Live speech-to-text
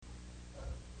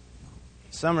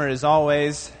Summer is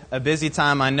always a busy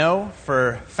time, I know,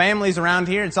 for families around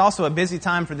here. It's also a busy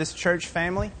time for this church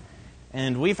family.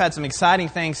 And we've had some exciting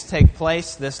things take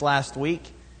place this last week.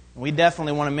 We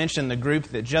definitely want to mention the group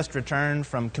that just returned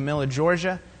from Camilla,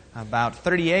 Georgia. About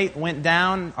 38 went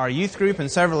down, our youth group and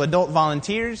several adult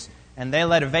volunteers, and they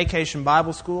led a vacation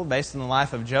Bible school based on the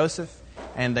life of Joseph.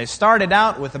 And they started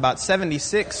out with about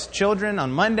 76 children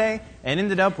on Monday and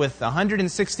ended up with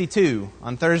 162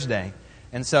 on Thursday.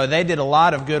 And so they did a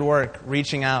lot of good work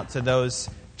reaching out to those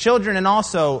children and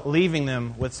also leaving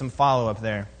them with some follow-up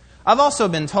there. I've also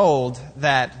been told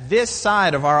that this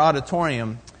side of our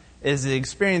auditorium is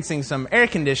experiencing some air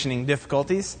conditioning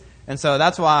difficulties, and so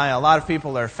that's why a lot of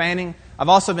people are fanning. I've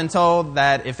also been told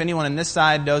that if anyone on this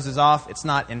side dozes off, it's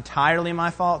not entirely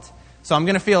my fault. So I'm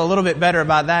going to feel a little bit better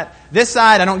about that. This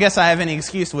side, I don't guess I have any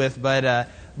excuse with, but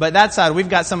that side, we've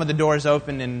got some of the doors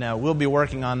open, and we'll be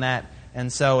working on that. And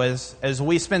so as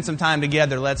we spend some time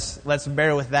together, let's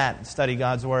bear with that and study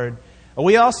God's Word.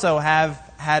 We also have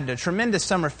had a tremendous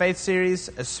summer faith series,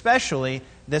 especially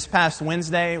this past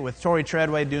Wednesday with Tori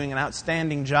Treadway doing an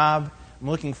outstanding job. I'm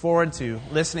looking forward to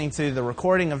listening to the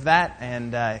recording of that,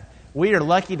 and we are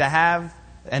lucky to have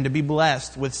and to be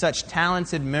blessed with such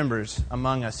talented members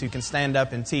among us who can stand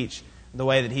up and teach the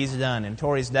way that he's done. And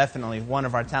Tori's definitely one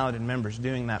of our talented members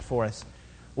doing that for us.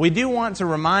 We do want to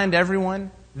remind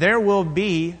everyone there will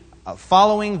be,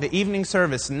 following the evening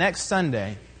service next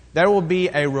Sunday, there will be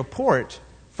a report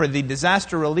for the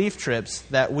disaster relief trips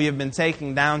that we have been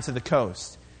taking down to the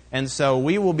coast. And so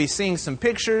we will be seeing some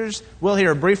pictures. We'll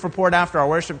hear a brief report after our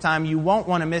worship time. You won't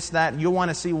want to miss that. You'll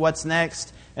want to see what's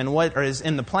next and what is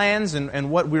in the plans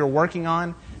and what we're working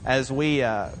on as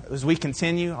we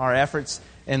continue our efforts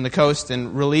in the coast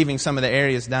and relieving some of the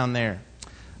areas down there.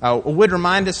 I would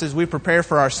remind us as we prepare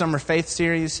for our Summer Faith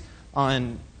series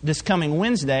on this coming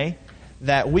Wednesday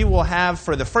that we will have,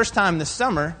 for the first time this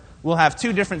summer, we'll have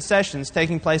two different sessions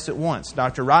taking place at once.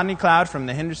 Dr. Rodney Cloud from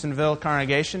the Hendersonville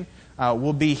congregation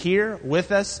will be here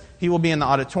with us. He will be in the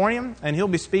auditorium, and he'll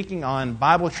be speaking on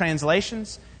Bible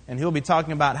translations, and he'll be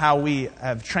talking about how we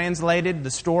have translated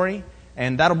the story,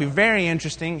 and that'll be very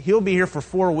interesting. He'll be here for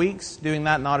 4 weeks doing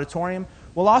that in the auditorium.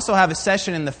 We'll also have a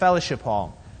session in the fellowship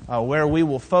hall where we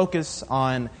will focus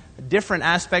on different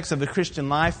aspects of the Christian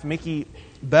life. Mickey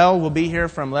Bell will be here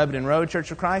from Lebanon Road Church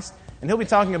of Christ, and he'll be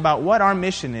talking about what our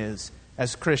mission is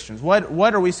as Christians.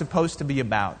 What are we supposed to be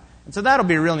about? And so that'll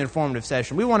be a really informative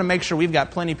session. We want to make sure we've got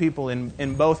plenty of people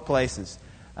in both places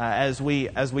as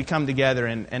we come together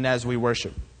and as we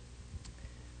worship.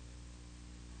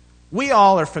 We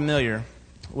all are familiar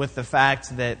with the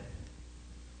fact that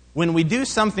when we do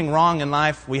something wrong in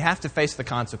life, we have to face the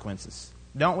consequences,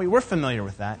 don't we? We're familiar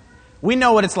with that. We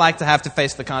know what it's like to have to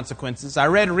face the consequences. I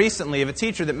read recently of a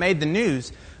teacher that made the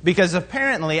news because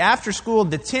apparently after-school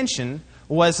detention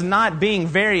was not being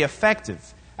very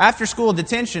effective. After-school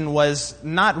detention was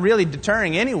not really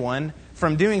deterring anyone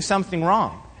from doing something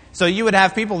wrong. So you would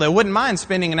have people that wouldn't mind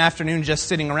spending an afternoon just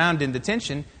sitting around in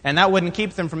detention, and that wouldn't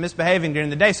keep them from misbehaving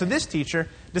during the day. So this teacher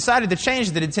decided to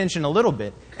change the detention a little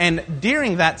bit. And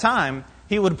during that time,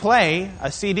 he would play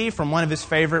a CD from one of his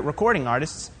favorite recording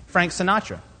artists, Frank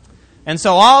Sinatra. And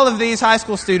so all of these high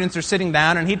school students are sitting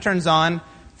down, and he turns on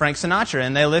Frank Sinatra,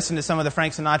 and they listen to some of the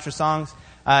Frank Sinatra songs.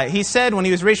 He said when he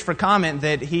was reached for comment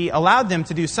that he allowed them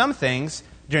to do some things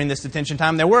during this detention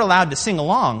time. They were allowed to sing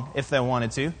along if they wanted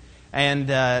to, and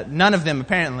none of them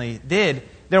apparently did.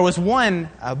 There was one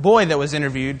boy that was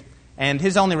interviewed, and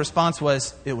his only response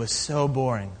was, "It was so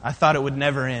boring. I thought it would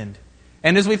never end."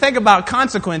 And as we think about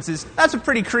consequences, that's a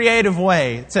pretty creative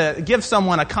way to give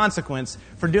someone a consequence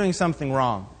for doing something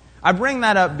wrong. I bring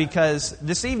that up because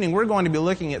this evening we're going to be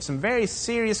looking at some very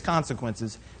serious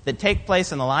consequences that take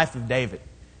place in the life of David.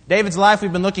 David's life,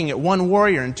 we've been looking at one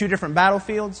warrior in two different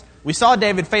battlefields. We saw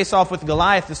David face off with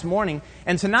Goliath this morning,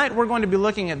 and tonight we're going to be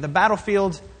looking at the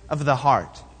battlefield of the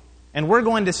heart. And we're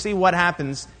going to see what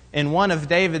happens in one of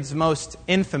David's most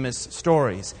infamous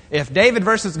stories. If David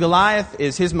versus Goliath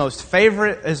is his most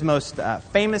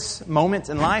famous moment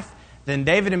in life, then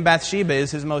David and Bathsheba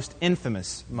is his most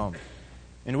infamous moment.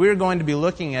 And we're going to be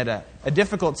looking at a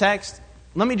difficult text.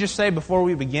 Let me just say before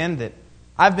we begin that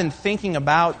I've been thinking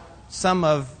about some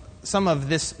of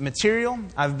this material.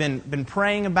 I've been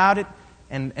praying about it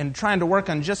and trying to work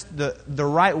on just the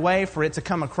right way for it to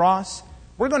come across.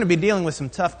 We're going to be dealing with some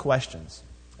tough questions.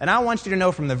 And I want you to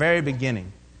know from the very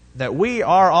beginning that we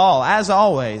are all, as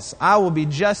always, I will be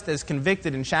just as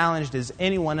convicted and challenged as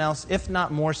anyone else, if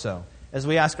not more so, as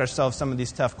we ask ourselves some of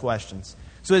these tough questions.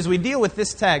 So as we deal with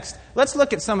this text, let's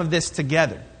look at some of this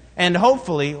together. And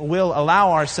hopefully we'll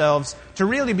allow ourselves to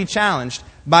really be challenged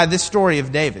by this story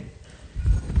of David.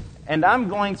 And I'm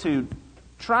going to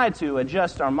try to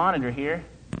adjust our monitor here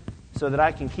so that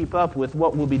I can keep up with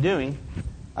what we'll be doing.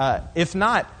 If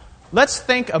not, let's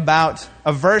think about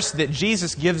a verse that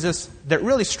Jesus gives us that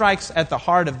really strikes at the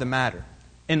heart of the matter.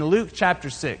 In Luke chapter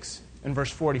 6, in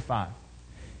verse 45.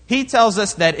 He tells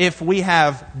us that if we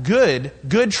have good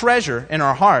treasure in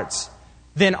our hearts,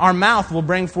 then our mouth will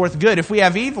bring forth good. If we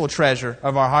have evil treasure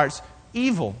of our hearts,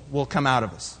 evil will come out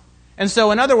of us. And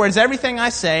so, in other words, everything I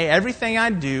say, everything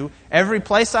I do, every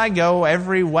place I go,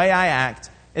 every way I act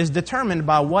is determined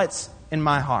by what's in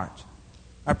my heart.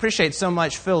 I appreciate so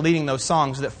much Phil leading those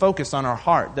songs that focus on our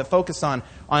heart, that focus on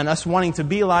us wanting to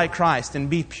be like Christ and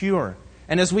be pure.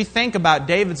 And as we think about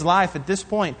David's life at this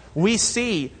point, we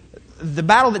see the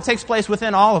battle that takes place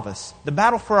within all of us, the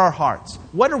battle for our hearts.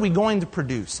 What are we going to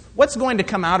produce? What's going to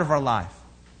come out of our life?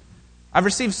 I've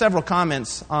received several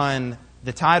comments on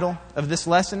the title of this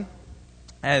lesson,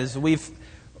 as we've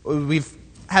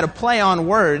had a play on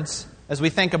words as we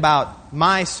think about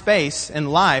my space in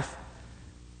life.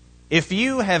 If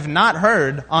you have not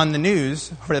heard on the news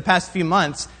for the past few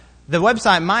months, the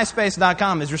website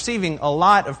myspace.com is receiving a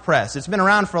lot of press. It's been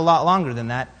around for a lot longer than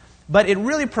that. But it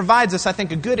really provides us, I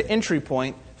think, a good entry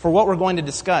point for what we're going to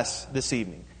discuss this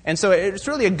evening. And so it's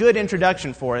really a good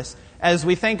introduction for us as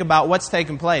we think about what's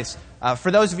taken place.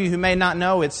 For those of you who may not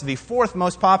know, it's the 4th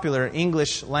most popular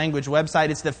English language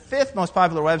website. It's the 5th most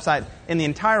popular website in the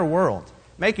entire world,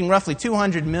 making roughly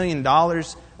 $200 million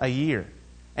a year.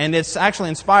 And it's actually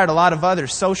inspired a lot of other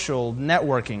social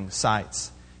networking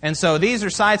sites. And so these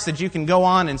are sites that you can go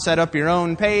on and set up your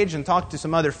own page and talk to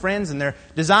some other friends. And they're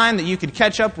designed that you could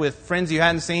catch up with friends you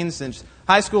hadn't seen since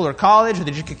high school or college, or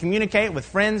that you could communicate with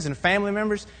friends and family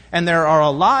members. And there are a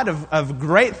lot of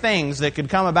great things that could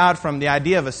come about from the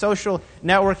idea of a social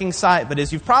networking site. But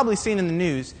as you've probably seen in the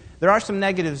news, there are some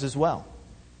negatives as well.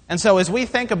 And so as we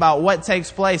think about what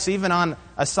takes place, even on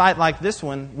a site like this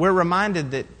one, we're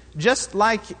reminded that just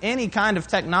like any kind of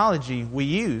technology we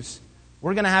use,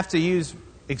 we're going to have to use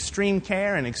extreme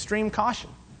care and extreme caution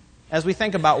as we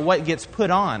think about what gets put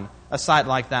on a site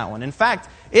like that one. In fact,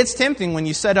 it's tempting when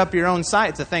you set up your own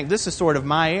site to think, this is sort of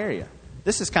my area.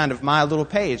 This is kind of my little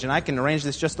page, and I can arrange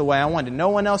this just the way I want, and no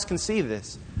one else can see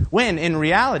this. When, in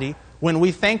reality, when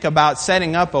we think about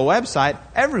setting up a website,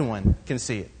 everyone can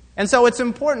see it. And so it's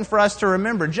important for us to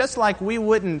remember, just like we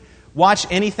wouldn't watch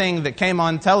anything that came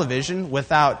on television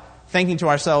without thinking to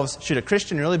ourselves, should a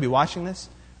Christian really be watching this?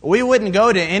 We wouldn't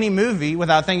go to any movie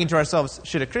without thinking to ourselves,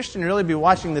 should a Christian really be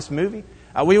watching this movie?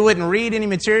 We wouldn't read any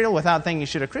material without thinking,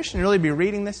 should a Christian really be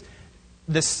reading this?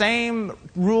 The same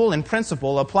rule and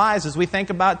principle applies as we think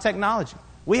about technology.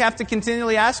 We have to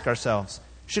continually ask ourselves,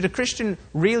 should a Christian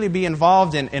really be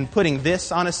involved in putting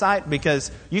this on a site?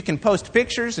 Because you can post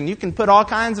pictures and you can put all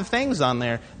kinds of things on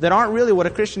there that aren't really what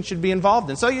a Christian should be involved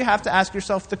in. So you have to ask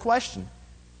yourself the question.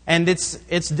 And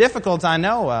it's difficult, I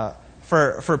know,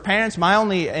 for parents. My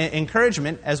only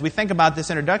encouragement as we think about this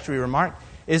introductory remark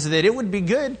is that it would be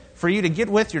good for you to get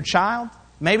with your child,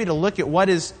 maybe to look at what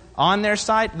is on their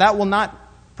site. That will not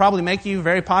probably make you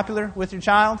very popular with your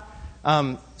child.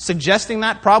 Suggesting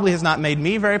that probably has not made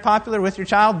me very popular with your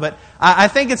child, but I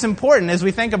think it's important as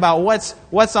we think about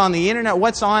what's on the internet,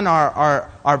 what's on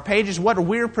our pages, what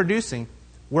we're producing.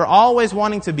 We're always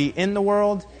wanting to be in the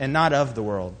world and not of the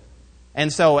world.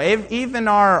 And so even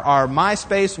our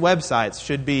MySpace websites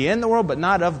should be in the world but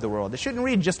not of the world. They shouldn't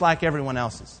read just like everyone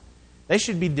else's. They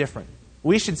should be different.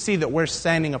 We should see that we're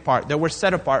standing apart, that we're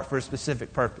set apart for a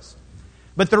specific purpose.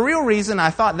 But the real reason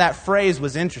I thought that phrase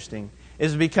was interesting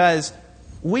is because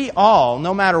we all,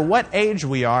 no matter what age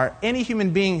we are, any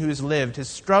human being who's lived has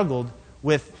struggled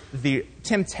with the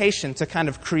temptation to kind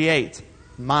of create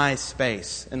my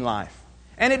space in life.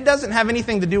 And it doesn't have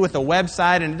anything to do with a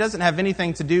website, and it doesn't have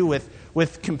anything to do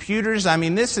with computers. I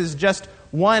mean, this is just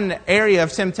one area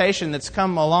of temptation that's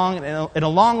come along in a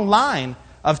long line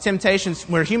of temptations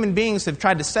where human beings have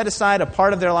tried to set aside a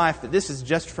part of their life that this is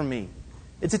just for me.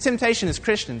 It's a temptation as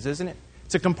Christians, isn't it?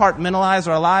 To compartmentalize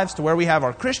our lives to where we have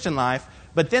our Christian life,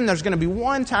 but then there's going to be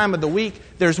one time of the week,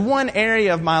 there's one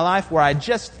area of my life where I'm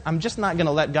just not going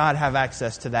to let God have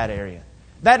access to that area.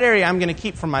 That area I'm going to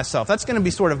keep for myself. That's going to be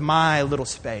sort of my little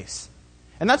space.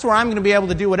 And that's where I'm going to be able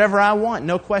to do whatever I want,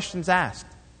 no questions asked.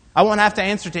 I won't have to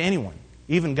answer to anyone,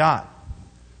 even God.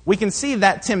 We can see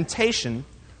that temptation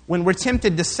when we're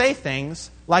tempted to say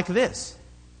things like this.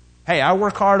 Hey, I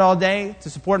work hard all day to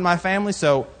support my family,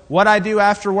 so what I do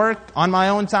after work on my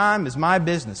own time is my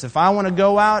business. If I want to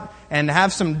go out and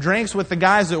have some drinks with the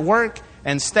guys at work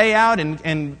and stay out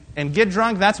and get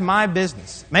drunk, that's my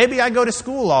business. Maybe I go to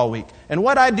school all week. And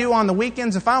what I do on the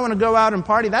weekends, if I want to go out and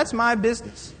party, that's my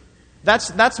business.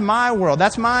 That's my world.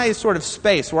 That's my sort of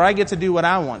space where I get to do what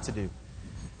I want to do.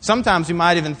 Sometimes you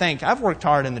might even think, I've worked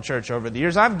hard in the church over the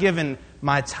years. I've given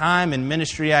my time in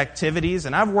ministry activities,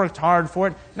 and I've worked hard for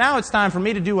it. Now it's time for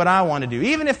me to do what I want to do,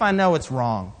 even if I know it's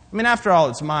wrong. I mean, after all,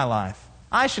 it's my life.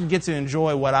 I should get to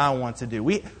enjoy what I want to do.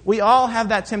 We all have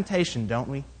that temptation, don't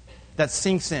we? That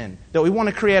sinks in, that we want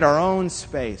to create our own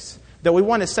space, that we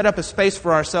want to set up a space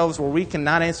for ourselves where we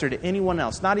cannot answer to anyone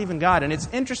else, not even God. And it's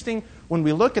interesting when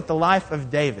we look at the life of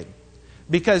David,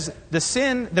 because the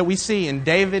sin that we see in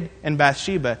David and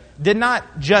Bathsheba did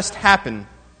not just happen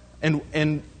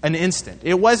in an instant.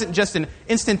 It wasn't just an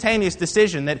instantaneous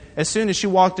decision that as soon as she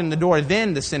walked in the door,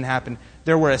 then the sin happened.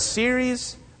 There were a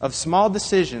series of small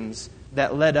decisions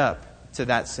that led up to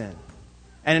that sin.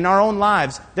 And in our own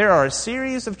lives, there are a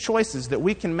series of choices that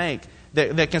we can make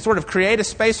that can sort of create a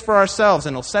space for ourselves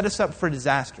and will set us up for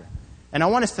disaster. And I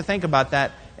want us to think about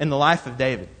that in the life of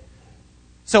David.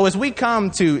 So as we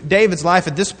come to David's life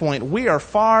at this point, we are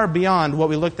far beyond what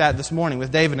we looked at this morning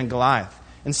with David and Goliath.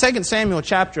 In 2 Samuel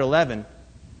chapter 11,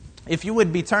 if you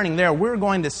would be turning there, we're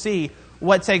going to see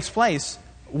what takes place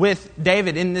with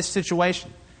David in this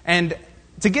situation. And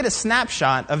to get a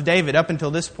snapshot of David up until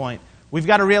this point, we've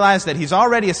got to realize that he's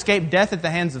already escaped death at the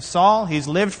hands of Saul. He's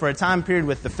lived for a time period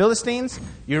with the Philistines.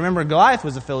 You remember Goliath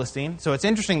was a Philistine, so it's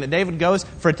interesting that David goes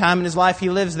for a time in his life. He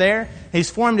lives there. He's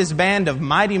formed his band of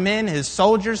mighty men, his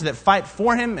soldiers that fight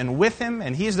for him and with him,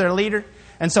 and he's their leader.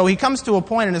 And so he comes to a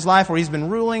point in his life where he's been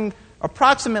ruling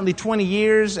approximately 20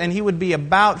 years, and he would be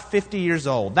about 50 years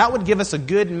old. That would give us a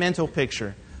good mental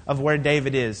picture of where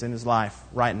David is in his life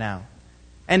right now.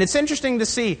 And it's interesting to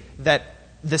see that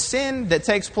the sin that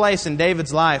takes place in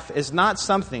David's life is not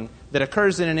something that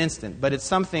occurs in an instant, but it's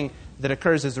something that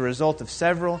occurs as a result of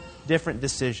several different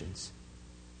decisions.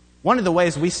 One of the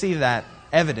ways we see that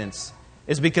evidence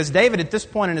is because David at this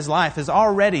point in his life has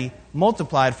already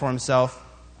multiplied for himself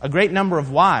a great number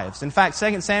of wives. In fact,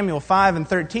 2 Samuel 5 and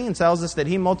 13 tells us that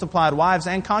he multiplied wives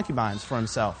and concubines for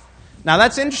himself. Now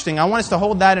that's interesting. I want us to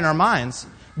hold that in our minds,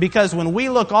 because when we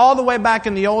look all the way back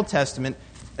in the Old Testament,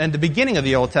 and the beginning of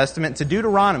the Old Testament to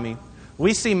Deuteronomy,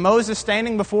 we see Moses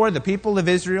standing before the people of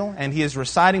Israel, and he is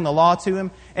reciting the law to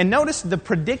him. And notice the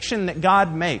prediction that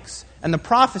God makes and the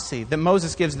prophecy that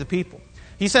Moses gives the people.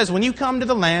 He says, when you come to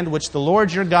the land which the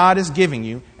Lord your God is giving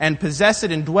you, and possess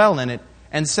it and dwell in it,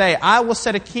 and say, I will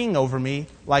set a king over me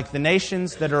like the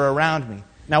nations that are around me.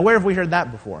 Now, where have we heard that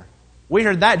before? We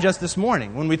heard that just this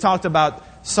morning when we talked about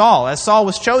Saul. As Saul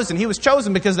was chosen, he was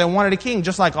chosen because they wanted a king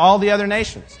just like all the other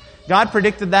nations. God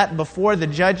predicted that before the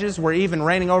judges were even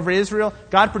reigning over Israel.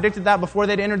 God predicted that before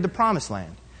they'd entered the promised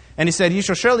land. And he said, you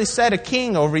shall surely set a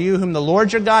king over you whom the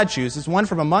Lord your God chooses, one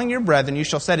from among your brethren. You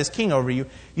shall set his king over you.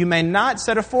 You may not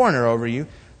set a foreigner over you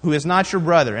who is not your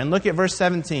brother. And look at verse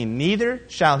 17. Neither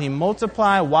shall he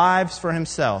multiply wives for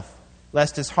himself,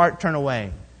 lest his heart turn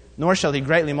away, nor shall he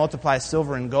greatly multiply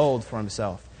silver and gold for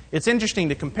himself. It's interesting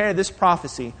to compare this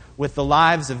prophecy with the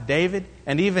lives of David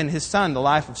and even his son, the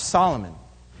life of Solomon.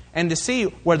 And to see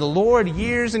where the Lord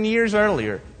years and years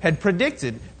earlier had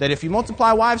predicted that if you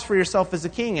multiply wives for yourself as a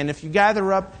king, and if you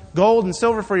gather up gold and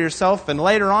silver for yourself, and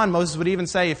later on Moses would even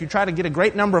say if you try to get a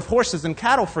great number of horses and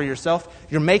cattle for yourself,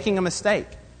 you're making a mistake.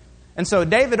 And so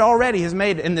David already has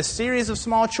made, in this series of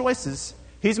small choices,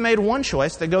 he's made one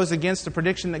choice that goes against the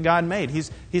prediction that God made.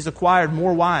 He's acquired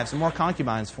more wives and more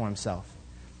concubines for himself.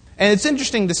 And it's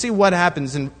interesting to see what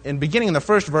happens in beginning in the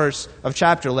first verse of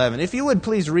chapter 11. If you would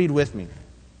please read with me.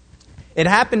 It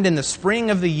happened in the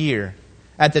spring of the year,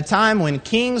 at the time when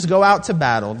kings go out to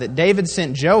battle, that David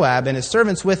sent Joab and his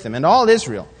servants with him, and all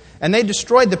Israel. And they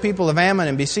destroyed the people of Ammon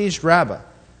and besieged Rabbah.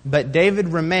 But David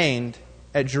remained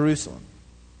at Jerusalem.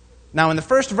 Now in the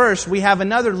first verse, we have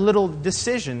another little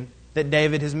decision that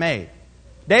David has made.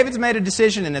 David's made a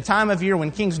decision in a time of year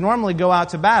when kings normally go out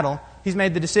to battle. He's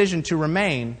made the decision to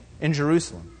remain in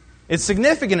Jerusalem. It's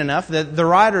significant enough that the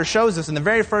writer shows us in the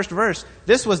very first verse,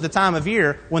 this was the time of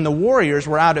year when the warriors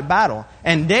were out at battle.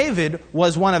 And David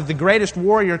was one of the greatest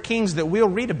warrior kings that we'll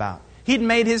read about. He'd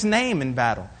made his name in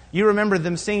battle. You remember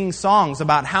them singing songs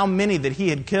about how many that he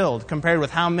had killed compared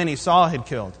with how many Saul had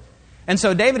killed. And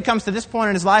so David comes to this point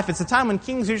in his life. It's a time when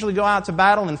kings usually go out to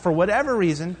battle, and for whatever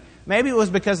reason, maybe it was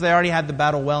because they already had the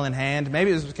battle well in hand.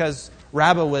 Maybe it was because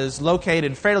Rabbah was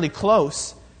located fairly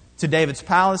close to David's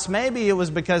palace. Maybe it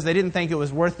was because they didn't think it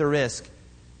was worth the risk.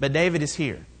 But David is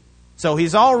here. So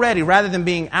he's already, rather than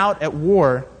being out at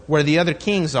war where the other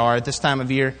kings are at this time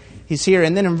of year, he's here.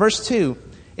 And then in verse 2,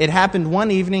 it happened one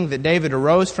evening that David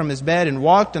arose from his bed and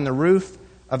walked on the roof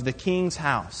of the king's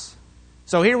house.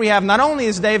 So here we have, not only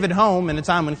is David home in a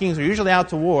time when kings are usually out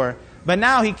to war, But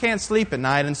now he can't sleep at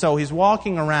night, and so he's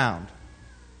walking around.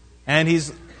 And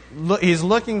he's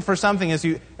looking for something as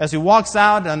he walks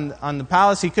out on the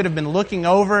palace. He could have been looking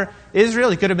over Israel.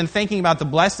 He could have been thinking about the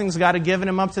blessings God had given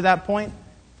him up to that point.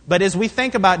 But as we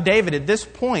think about David at this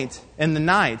point in the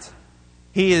night,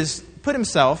 he has put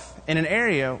himself in an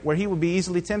area where he would be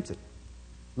easily tempted.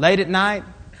 Late at night,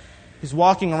 he's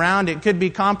walking around. It could be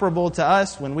comparable to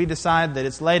us when we decide that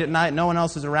it's late at night, no one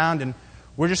else is around, and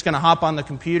we're just going to hop on the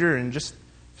computer and just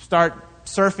start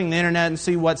surfing the internet and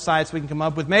see what sites we can come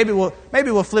up with. Maybe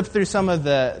we'll flip through some of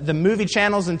the movie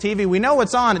channels and TV. We know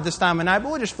what's on at this time of night,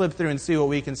 but we'll just flip through and see what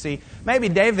we can see. Maybe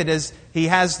David he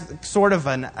has sort of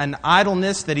an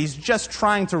idleness that he's just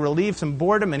trying to relieve some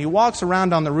boredom, and he walks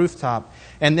around on the rooftop.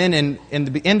 And then in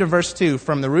the end of verse 2,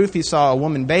 from the roof he saw a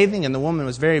woman bathing, and the woman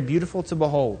was very beautiful to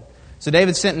behold. So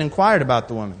David sent and inquired about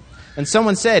the woman. And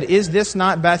someone said, "Is this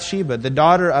not Bathsheba, the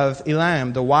daughter of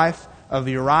Eliam, the wife of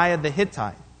Uriah the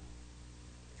Hittite?"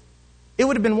 It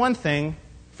would have been one thing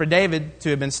for David to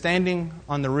have been standing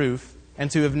on the roof and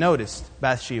to have noticed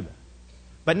Bathsheba.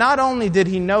 But not only did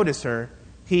he notice her,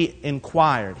 he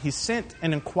inquired. He sent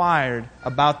and inquired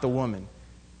about the woman.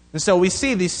 And so we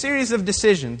see these series of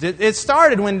decisions. It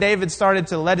started when David started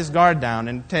to let his guard down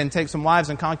and take some wives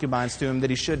and concubines to him that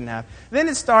he shouldn't have. Then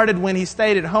it started when he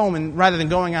stayed at home and rather than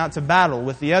going out to battle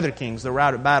with the other kings that were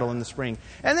out at battle in the spring.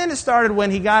 And then it started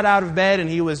when he got out of bed and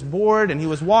he was bored and he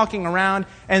was walking around.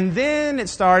 And then it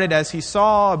started as he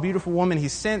saw a beautiful woman, he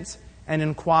sent and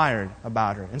inquired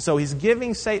about her. And so he's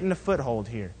giving Satan a foothold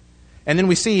here. And then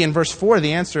we see in verse 4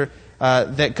 the answer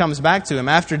that comes back to him.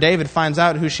 After David finds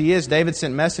out who she is, David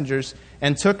sent messengers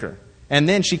and took her. And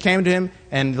then she came to him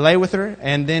and lay with her.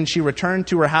 And then she returned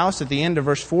to her house at the end of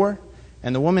verse 4.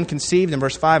 And the woman conceived in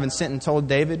verse 5 and sent and told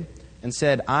David and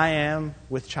said, "I am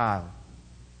with child."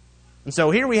 And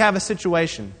so here we have a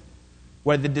situation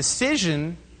where the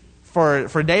decision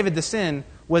for David to sin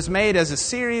was made as a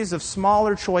series of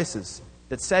smaller choices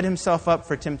that set himself up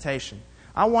for temptation.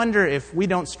 I wonder if we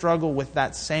don't struggle with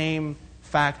that same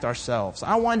fact ourselves.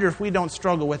 I wonder if we don't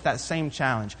struggle with that same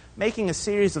challenge, making a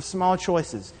series of small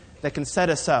choices that can set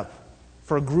us up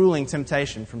for a grueling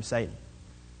temptation from Satan.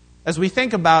 As we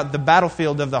think about the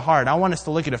battlefield of the heart, I want us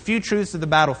to look at a few truths of the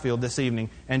battlefield this evening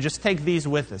and just take these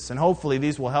with us. And hopefully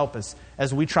these will help us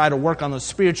as we try to work on those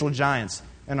spiritual giants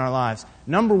in our lives.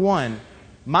 Number one,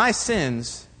 my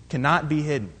sins cannot be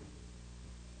hidden.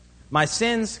 My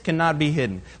sins cannot be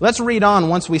hidden. Let's read on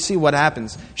once we see what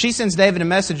happens. She sends David a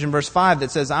message in verse 5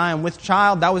 that says, "I am with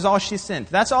child." That was all she sent.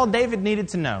 That's all David needed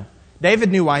to know.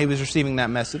 David knew why he was receiving that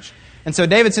message. And so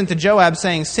David sent to Joab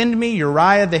saying, "Send me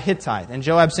Uriah the Hittite." And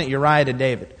Joab sent Uriah to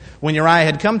David. When Uriah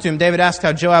had come to him, David asked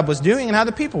how Joab was doing and how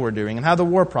the people were doing and how the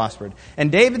war prospered.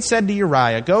 And David said to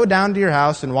Uriah, "Go down to your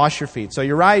house and wash your feet." So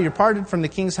Uriah departed from the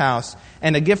king's house,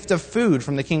 and a gift of food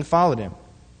from the king followed him.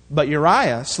 But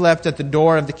Uriah slept at the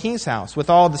door of the king's house with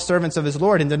all the servants of his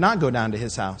lord and did not go down to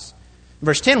his house.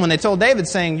 Verse 10, when they told David,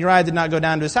 saying Uriah did not go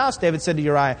down to his house, David said to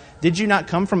Uriah, "Did you not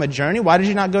come from a journey? Why did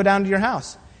you not go down to your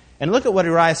house?" And look at what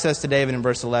Uriah says to David in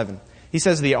verse 11. He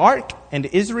says, "The ark and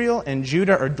Israel and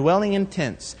Judah are dwelling in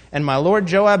tents, and my lord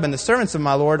Joab and the servants of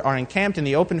my lord are encamped in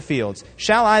the open fields.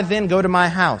 Shall I then go to my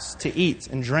house to eat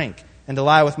and drink and to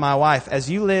lie with my wife? As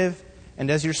you live and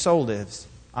as your soul lives,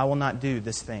 I will not do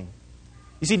this thing."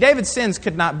 You see, David's sins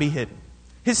could not be hidden.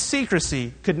 His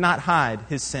secrecy could not hide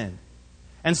his sin.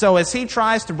 And so as he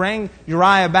tries to bring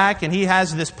Uriah back and he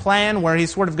has this plan where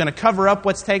he's sort of going to cover up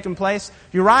what's taken place,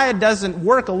 Uriah doesn't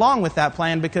work along with that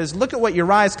plan because look at what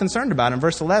Uriah is concerned about in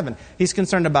verse 11. He's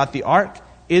concerned about the ark,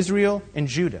 Israel, and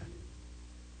Judah.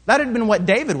 That had been what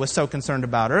David was so concerned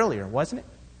about earlier, wasn't it?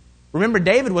 Remember,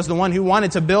 David was the one who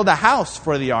wanted to build a house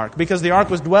for the ark because the ark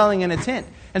was dwelling in a tent.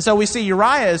 And so we see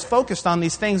Uriah is focused on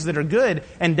these things that are good,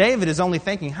 and David is only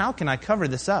thinking, how can I cover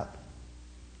this up?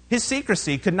 His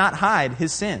secrecy could not hide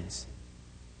his sins.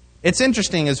 It's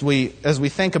interesting as we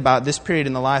think about this period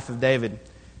in the life of David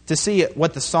to see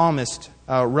what the psalmist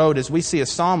wrote as we see a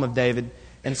psalm of David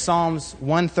in Psalms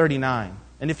 139.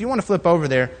 And if you want to flip over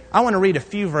there, I want to read a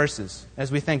few verses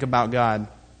as we think about God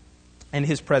and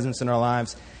His presence in our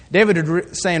lives. David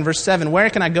would say in verse 7, "Where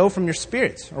can I go from your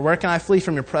spirit? Or where can I flee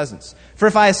from your presence? For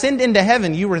if I ascend into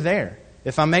heaven, you are there.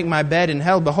 If I make my bed in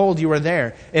hell, behold, you are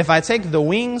there. If I take the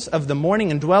wings of the morning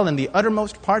and dwell in the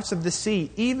uttermost parts of the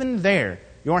sea, even there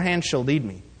your hand shall lead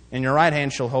me, and your right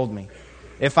hand shall hold me.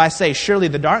 If I say, surely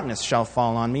the darkness shall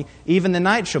fall on me, even the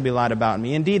night shall be light about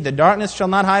me. Indeed, the darkness shall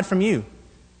not hide from you,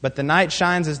 but the night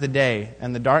shines as the day,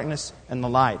 and the darkness and the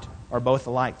light are both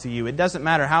alike to you." It doesn't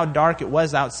matter how dark it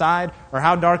was outside or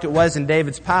how dark it was in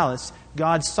David's palace.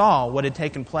 God saw what had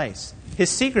taken place. his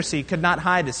secrecy could not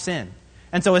hide his sin.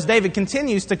 And so as David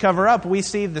continues to cover up, we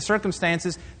see the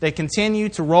circumstances, they continue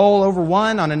to roll over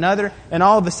one on another, and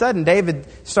all of a sudden David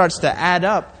starts to add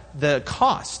up the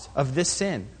cost of this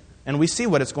sin. And we see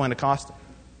what it's going to cost him.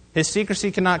 His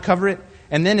secrecy cannot cover it.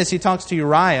 And then as he talks to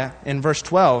Uriah in verse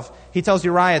 12, he tells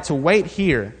Uriah to wait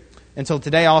here until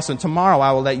today also, and tomorrow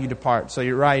I will let you depart. So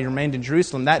Uriah remained in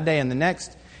Jerusalem that day and the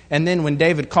next. And then when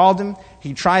David called him,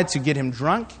 he tried to get him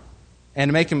drunk and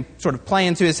to make him sort of play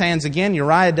into his hands again.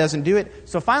 Uriah doesn't do it.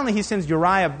 So finally he sends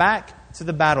Uriah back to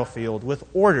the battlefield with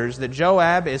orders that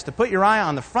Joab is to put Uriah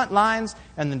on the front lines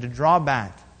and then to draw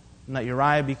back and let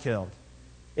Uriah be killed.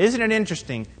 Isn't it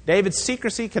interesting? David's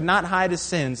secrecy could not hide his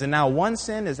sins, and now one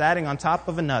sin is adding on top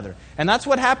of another. And that's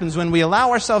what happens when we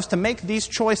allow ourselves to make these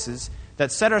choices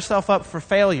that set ourselves up for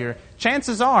failure.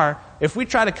 Chances are, if we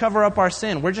try to cover up our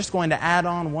sin, we're just going to add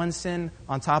on one sin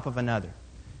on top of another.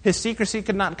 His secrecy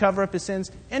could not cover up his sins.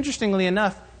 Interestingly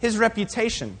enough, his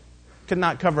reputation could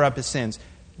not cover up his sins.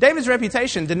 David's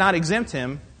reputation did not exempt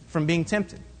him from being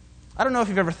tempted. I don't know if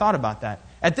you've ever thought about that.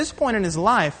 At this point in his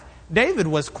life, David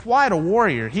was quite a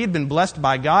warrior. He had been blessed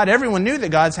by God. Everyone knew that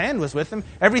God's hand was with him.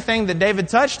 Everything that David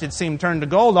touched, it seemed, turned to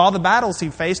gold. All the battles he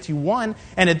faced, he won.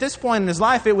 And at this point in his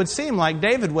life, it would seem like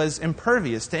David was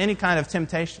impervious to any kind of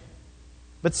temptation.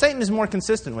 But Satan is more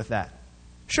consistent with that.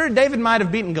 Sure, David might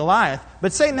have beaten Goliath,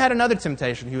 but Satan had another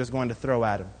temptation he was going to throw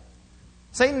at him.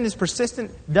 Satan is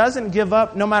persistent, doesn't give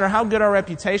up, no matter how good our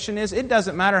reputation is. It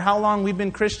doesn't matter how long we've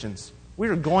been Christians. We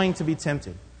are going to be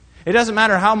tempted. It doesn't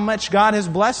matter how much God has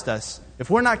blessed us. If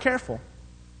we're not careful,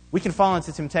 we can fall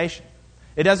into temptation.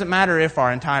 It doesn't matter if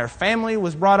our entire family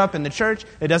was brought up in the church.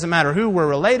 It doesn't matter who we're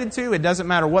related to. It doesn't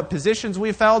matter what positions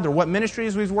we've held or what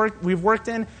ministries we've worked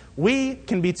in. We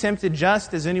can be tempted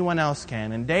just as anyone else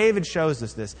can. And David shows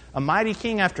us this. A mighty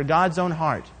king after God's own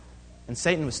heart. And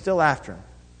Satan was still after him.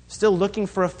 Still looking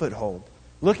for a foothold.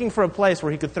 Looking for a place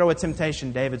where he could throw a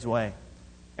temptation David's way.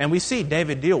 And we see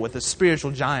David deal with a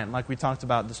spiritual giant like we talked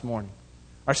about this morning.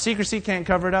 Our secrecy can't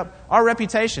cover it up. Our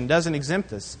reputation doesn't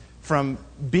exempt us from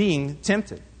being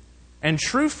tempted. And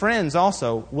true friends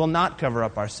also will not cover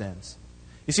up our sins.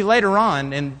 You see, later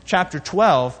on in chapter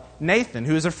 12, Nathan,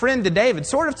 who is a friend to David,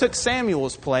 sort of took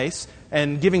Samuel's place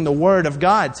and giving the word of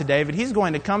God to David. He's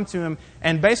going to come to him,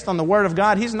 and based on the word of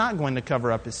God, he's not going to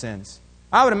cover up his sins.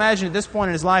 I would imagine at this point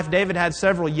in his life, David had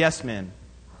several yes men.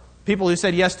 People who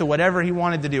said yes to whatever he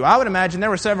wanted to do. I would imagine there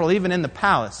were several even in the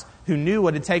palace who knew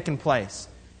what had taken place.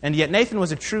 And yet Nathan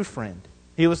was a true friend.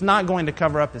 He was not going to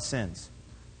cover up his sins.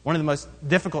 One of the most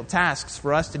difficult tasks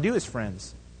for us to do as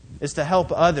friends is to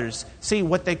help others see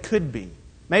what they could be.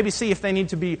 Maybe see if they need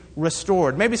to be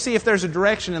restored. Maybe see if there's a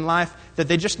direction in life that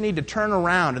they just need to turn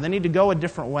around and they need to go a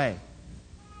different way.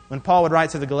 When Paul would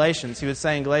write to the Galatians, he would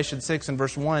say in Galatians 6 and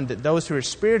verse 1 that those who are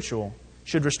spiritual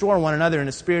should restore one another in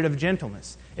a spirit of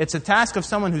gentleness. It's a task of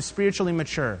someone who's spiritually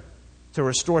mature to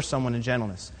restore someone in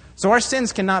gentleness. So our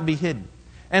sins cannot be hidden.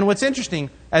 And what's interesting,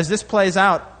 as this plays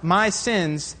out, my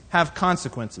sins have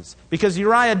consequences. Because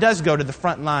Uriah does go to the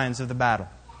front lines of the battle.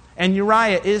 And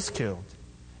Uriah is killed.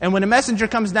 And when a messenger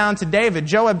comes down to David,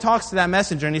 Joab talks to that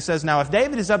messenger and he says, now if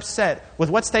David is upset with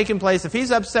what's taking place, if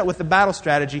he's upset with the battle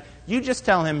strategy, you just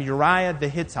tell him Uriah the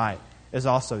Hittite is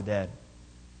also dead.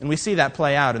 And we see that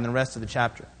play out in the rest of the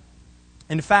chapter.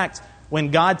 In fact, when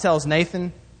God tells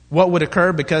Nathan what would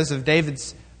occur because of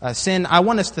David's sin, I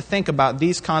want us to think about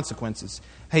these consequences.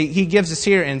 He gives us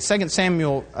here in 2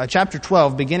 Samuel chapter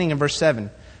 12, beginning in verse 7,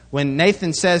 when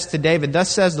Nathan says to David, thus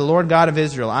says the Lord God of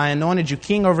Israel, I anointed you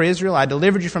king over Israel. I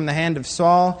delivered you from the hand of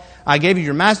Saul. I gave you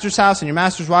your master's house and your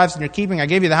master's wives in your keeping. I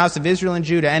gave you the house of Israel and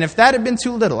Judah. And if that had been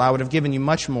too little, I would have given you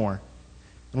much more.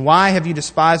 And why have you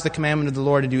despised the commandment of the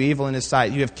Lord to do evil in his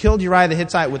sight? You have killed Uriah the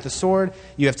Hittite with the sword.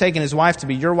 You have taken his wife to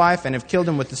be your wife and have killed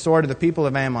him with the sword of the people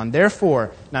of Ammon.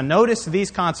 Therefore, now notice these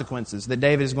consequences that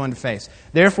David is going to face.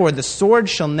 Therefore, the sword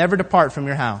shall never depart from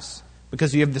your house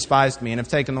because you have despised me and have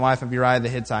taken the wife of Uriah the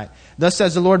Hittite. Thus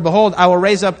says the Lord, behold, I will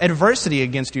raise up adversity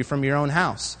against you from your own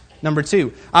house. Number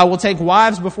 2, I will take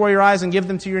wives before your eyes and give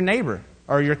them to your neighbor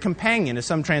or your companion, as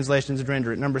some translations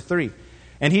render it. Number 3,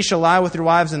 and he shall lie with your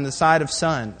wives in the side of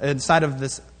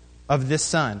this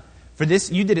son. For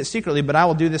this you did it secretly, but I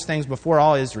will do these things before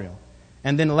all Israel.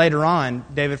 And then later on,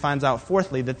 David finds out,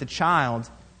 fourthly, that the child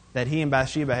that he and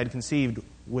Bathsheba had conceived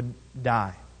would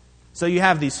die. So you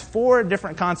have these 4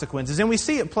 different consequences, and we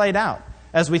see it played out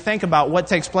as we think about what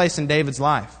takes place in David's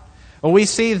life. Well, we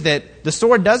see that the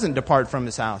sword doesn't depart from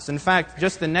his house. In fact,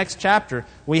 just the next chapter,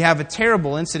 we have a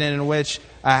terrible incident in which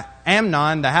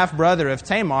Amnon, the half-brother of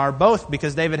Tamar, both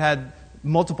because David had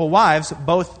multiple wives,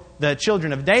 both the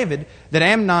children of David, that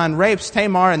Amnon rapes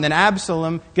Tamar and then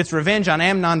Absalom gets revenge on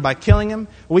Amnon by killing him.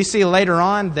 We see later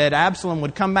on that Absalom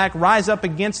would come back, rise up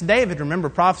against David. Remember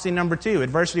prophecy number 2,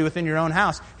 adversity within your own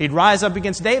house. He'd rise up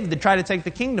against David to try to take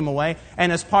the kingdom away.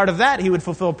 And as part of that, he would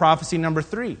fulfill prophecy number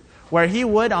 3, where he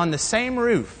would, on the same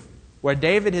roof where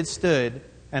David had stood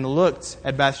and looked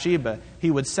at Bathsheba, he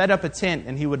would set up a tent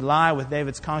and he would lie with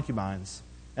David's concubines,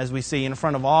 as we see in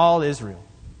front of all Israel.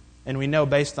 And we know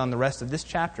based on the rest of this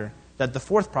chapter that the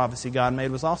 4th prophecy God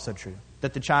made was also true,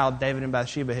 that the child David and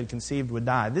Bathsheba had conceived would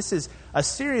die. This is a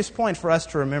serious point for us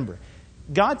to remember.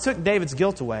 God took David's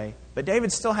guilt away, but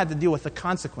David still had to deal with the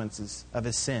consequences of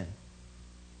his sin.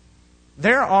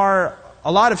 There are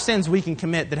a lot of sins we can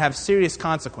commit that have serious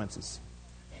consequences.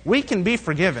 We can be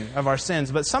forgiven of our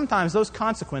sins, but sometimes those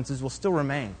consequences will still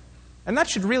remain. And that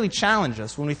should really challenge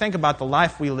us when we think about the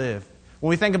life we live, when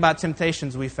we think about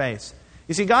temptations we face.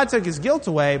 You see, God took his guilt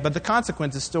away, but the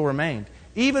consequences still remained.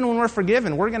 Even when we're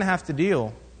forgiven, we're going to have to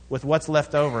deal with what's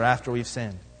left over after we've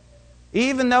sinned.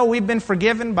 Even though we've been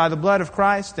forgiven by the blood of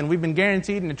Christ and we've been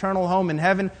guaranteed an eternal home in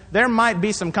heaven, there might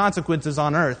be some consequences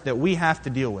on earth that we have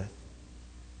to deal with.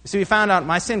 You see, we found out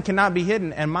my sin cannot be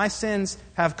hidden, and my sins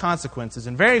have consequences.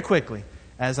 And very quickly,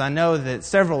 as I know that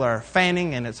several are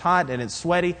fanning and it's hot and it's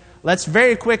sweaty, let's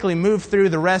very quickly move through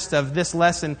the rest of this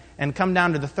lesson and come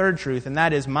down to the 3rd truth, and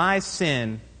that is my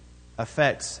sin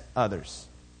affects others.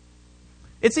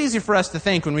 It's easy for us to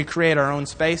think when we create our own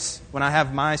space, when I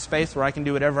have my space where I can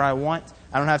do whatever I want,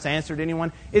 I don't have to answer to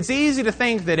anyone. It's easy to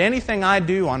think that anything I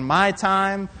do on my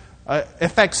time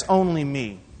affects only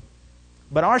me.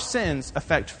 But our sins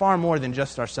affect far more than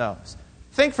just ourselves.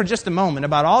 Think for just a moment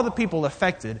about all the people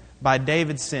affected by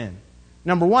David's sin.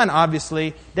 Number 1,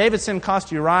 obviously, David's sin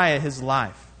cost Uriah his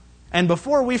life. And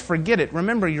before we forget it,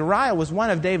 remember, Uriah was one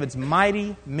of David's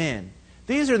mighty men.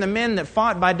 These are the men that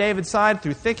fought by David's side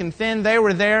through thick and thin. They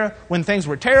were there when things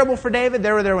were terrible for David.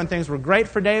 They were there when things were great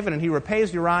for David. And he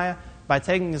repays Uriah by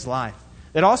taking his life.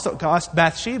 It also cost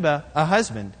Bathsheba a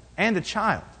husband and a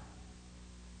child.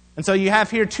 And so you have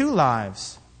here 2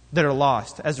 lives that are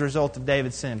lost as a result of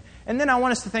David's sin. And then I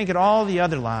want us to think of all the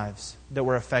other lives that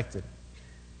were affected.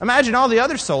 Imagine all the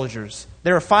other soldiers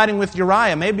that were fighting with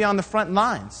Uriah, maybe on the front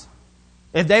lines.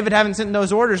 If David hadn't sent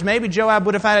those orders, maybe Joab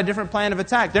would have had a different plan of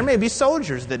attack. There may be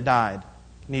soldiers that died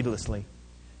needlessly.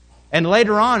 And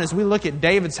later on, as we look at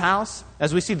David's house,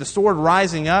 as we see the sword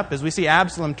rising up, as we see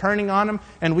Absalom turning on him,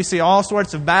 and we see all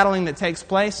sorts of battling that takes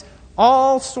place,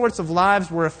 all sorts of lives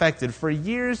were affected for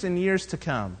years and years to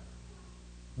come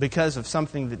because of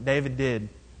something that David did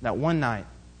that one night.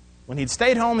 When he'd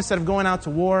stayed home instead of going out to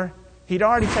war, he'd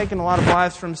already taken a lot of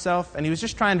lives for himself, and he was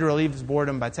just trying to relieve his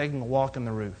boredom by taking a walk on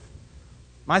the roof.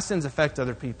 My sins affect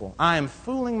other people. I am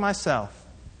fooling myself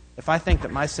if I think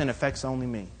that my sin affects only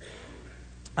me.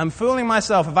 I'm fooling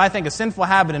myself if I think a sinful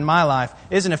habit in my life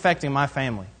isn't affecting my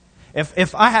family.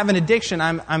 If I have an addiction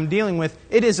I'm dealing with,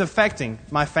 it is affecting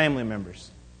my family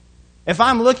members. If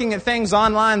I'm looking at things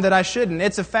online that I shouldn't,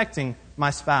 it's affecting my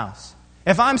spouse.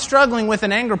 If I'm struggling with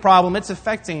an anger problem, it's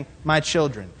affecting my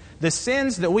children. The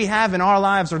sins that we have in our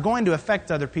lives are going to affect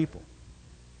other people.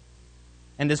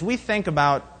 And as we think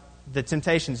about the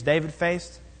temptations David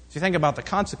faced, as we think about the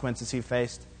consequences he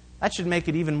faced, that should make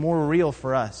it even more real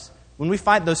for us. When we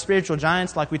fight those spiritual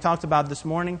giants like we talked about this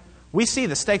morning, we see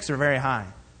the stakes are very high.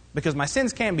 Because my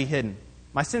sins can't be hidden.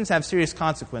 My sins have serious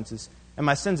consequences, and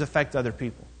my sins affect other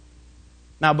people.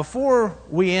 Now, before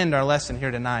we end our lesson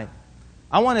here tonight,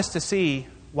 I want us to see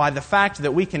why the fact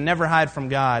that we can never hide from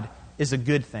God is a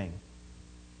good thing.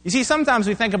 You see, sometimes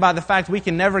we think about the fact we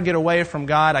can never get away from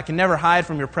God. I can never hide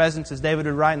from your presence, as David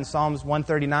would write in Psalms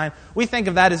 139. We think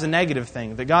of that as a negative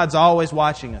thing, that God's always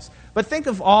watching us. But think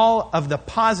of all of the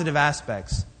positive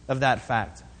aspects of that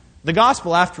fact. The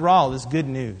gospel, after all, is good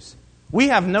news. We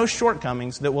have no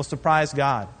shortcomings that will surprise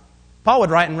God. Paul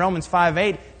would write in Romans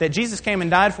 5:8 that Jesus came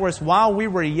and died for us while we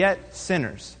were yet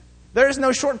sinners. There is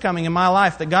no shortcoming in my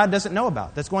life that God doesn't know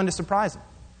about that's going to surprise Him.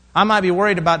 I might be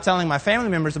worried about telling my family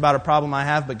members about a problem I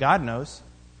have, but God knows.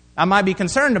 I might be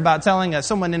concerned about telling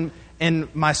someone in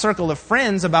my circle of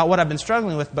friends about what I've been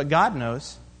struggling with, but God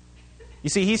knows. You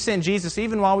see, He sent Jesus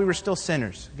even while we were still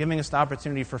sinners, giving us the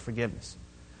opportunity for forgiveness.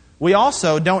 We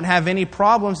also don't have any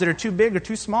problems that are too big or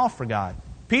too small for God.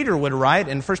 Peter would write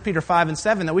in 1 Peter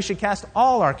 5:7 that we should cast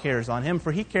all our cares on Him,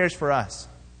 for He cares for us.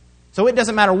 So it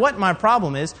doesn't matter what my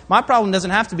problem is. My problem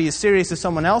doesn't have to be as serious as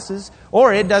someone else's,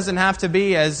 or it doesn't have to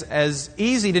be as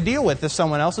easy to deal with as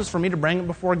someone else's for me to bring it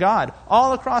before God.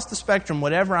 All across the spectrum,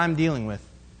 whatever I'm dealing with,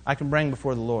 I can bring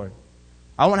before the Lord.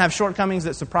 I won't have shortcomings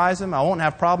that surprise Him. I won't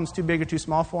have problems too big or too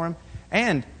small for Him.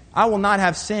 And I will not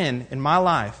have sin in my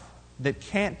life that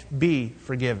can't be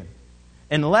forgiven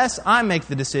unless I make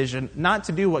the decision not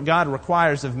to do what God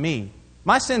requires of me.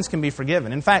 My sins can be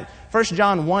forgiven. In fact, 1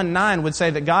 John 1:9 would say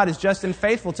that God is just and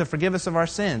faithful to forgive us of our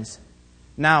sins.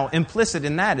 Now, implicit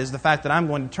in that is the fact that I'm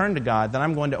going to turn to God, that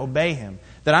I'm going to obey Him,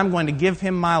 that I'm going to give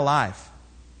Him my life,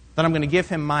 that I'm going to give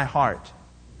Him my heart,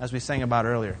 as we sang about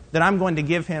earlier, that I'm going to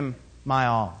give Him my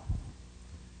all.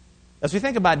 As we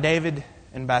think about David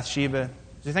and Bathsheba,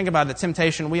 as we think about the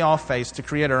temptation we all face to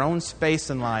create our own space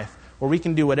in life where we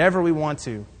can do whatever we want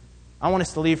to, I want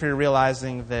us to leave here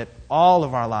realizing that all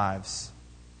of our lives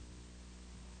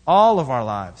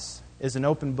is an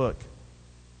open book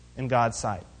in God's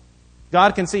sight.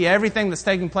 God can see everything that's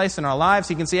taking place in our lives.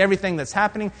 He can see everything that's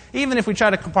happening. Even if we try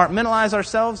to compartmentalize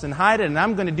ourselves and hide it, and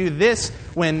I'm going to do this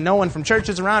when no one from church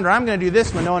is around, or I'm going to do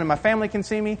this when no one in my family can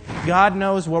see me, God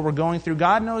knows what we're going through.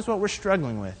 God knows what we're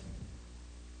struggling with.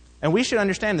 And we should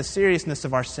understand the seriousness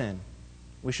of our sin.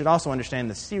 We should also understand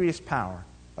the serious power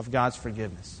of God's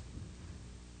forgiveness.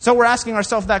 So we're asking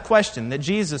ourselves that question that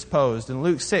Jesus posed in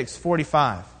Luke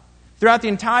 6:45. Throughout the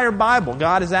entire Bible,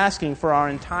 God is asking for our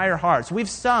entire hearts. We've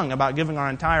sung about giving our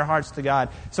entire hearts to God.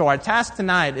 So our task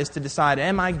tonight is to decide,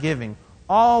 am I giving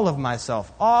all of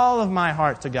myself, all of my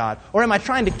heart to God? Or am I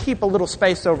trying to keep a little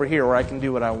space over here where I can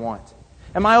do what I want?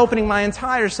 Am I opening my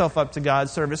entire self up to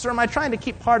God's service? Or am I trying to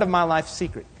keep part of my life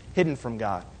secret, hidden from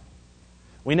God?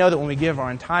 We know that when we give our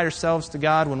entire selves to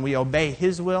God, when we obey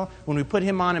His will, when we put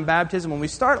Him on in baptism, when we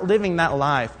start living that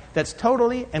life that's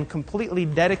totally and completely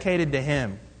dedicated to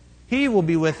Him, He will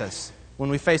be with us when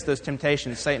we face those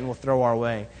temptations Satan will throw our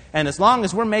way. And as long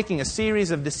as we're making a series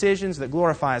of decisions that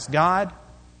glorifies God,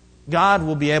 God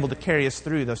will be able to carry us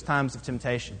through those times of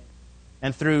temptation.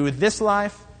 And through this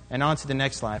life and on to the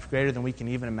next life, greater than we can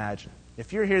even imagine.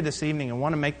 If you're here this evening and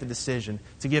want to make the decision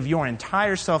to give your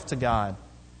entire self to God,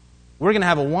 we're going to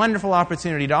have a wonderful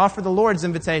opportunity to offer the Lord's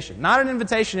invitation. Not an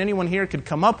invitation anyone here could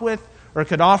come up with or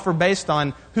could offer based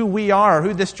on who we are or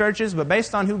who this church is, but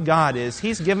based on who God is.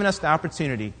 He's given us the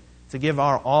opportunity to give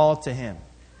our all to Him.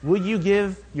 Will you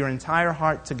give your entire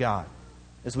heart to God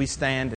as we stand